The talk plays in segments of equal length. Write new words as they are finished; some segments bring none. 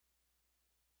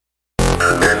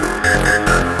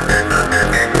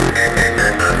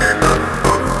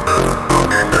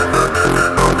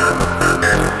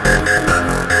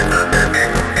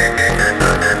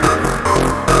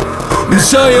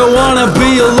So you wanna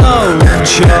be a lone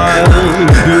child,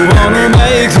 you wanna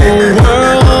make the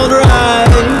world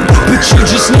right, but you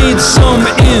just need some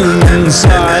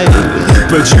insight,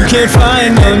 but you can't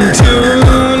find none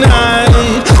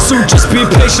tonight. So just be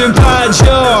patient, bide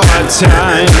your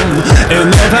time, and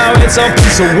love how it's all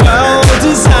been so well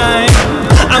designed.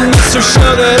 I'm not so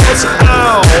sure that it's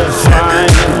all fine,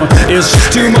 it's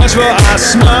just too much for our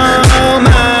small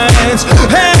minds.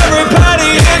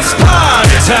 Everybody, it's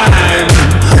party time.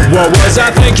 What was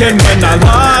I thinking when I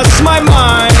lost my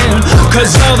mind?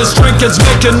 Cause all this drinking's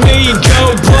making me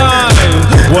go blind.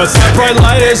 What's that bright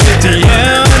light, is it the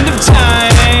end of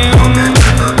time?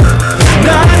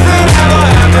 Nothing ever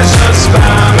happens just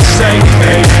by mistake.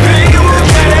 Maybe we'll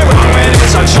get it wrong when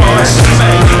it's our choice to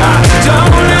make. I don't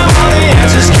know all the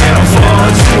answers, can't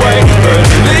afford to wait, but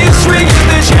at least we get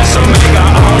the chance to make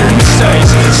our own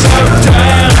mistakes. So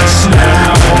dance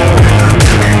now,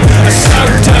 so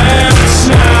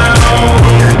dance now,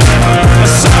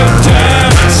 so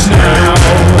dance now,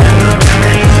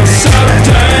 so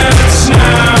dance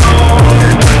now,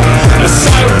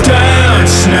 so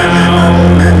dance now.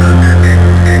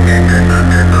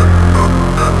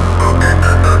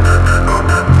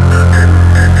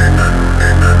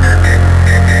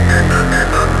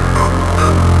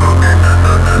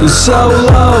 So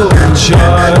low,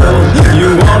 child,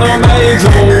 you wanna make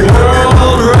the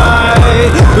world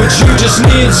right, but you just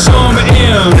need some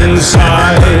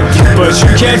insight, but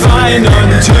you can't find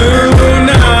none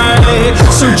tonight.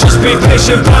 So just be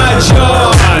patient, bide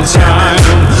your time,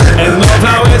 and love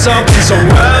how it's all been so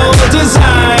well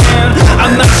designed.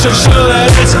 I'm not so sure that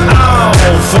it's all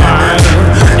fine,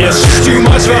 it's just too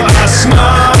much for our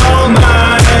small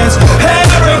minds. Hey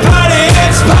everybody,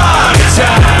 it's party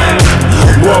time.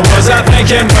 What was I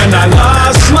thinking when I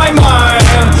lost my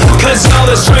mind? Cause all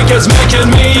this drinking's making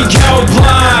me go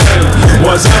blind.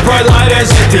 Was that bright light,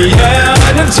 is it the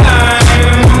end of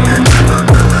time?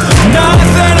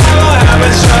 Nothing ever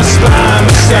happens just by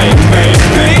mistake.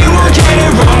 Maybe we'll get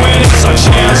it wrong when it's our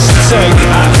chance to take.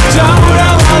 I don't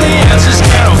have all the answers,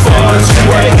 can't afford to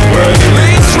wait, but at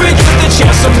least we get the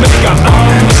chance to make our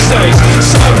own mistakes.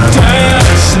 So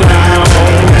dance now,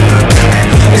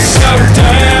 so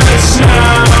dance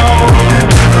now,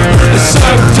 so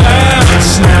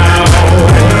dance now,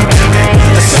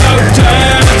 so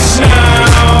dance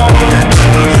now,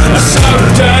 so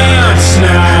dance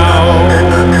now.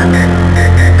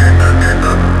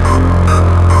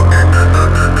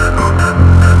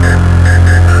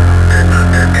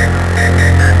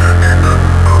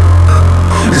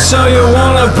 So you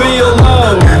wanna be a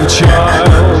lone child,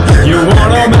 you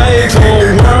wanna make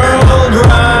the world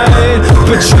right,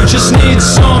 but you just need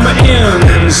some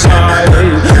insight,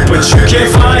 but you can't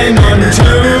find none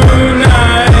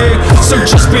tonight. So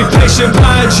just be patient,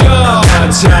 bide your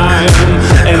time,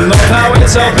 and love how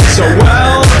it's all been so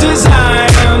well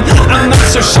designed. I'm not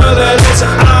so sure that it's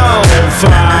all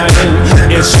fine,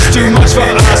 it's just too much for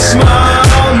our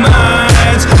small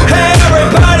minds. Hey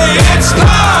everybody, it's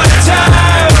party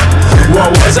time. What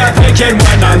was I thinking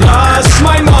when I lost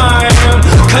my mind?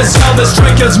 Cause all this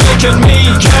drinking's making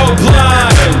me go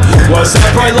blind. Was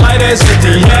that bright light, is it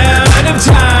the end of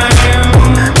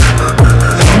time?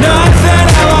 Nothing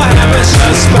ever happens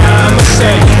just by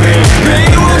mistake.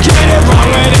 Maybe we'll get it wrong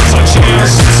when it's our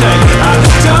chance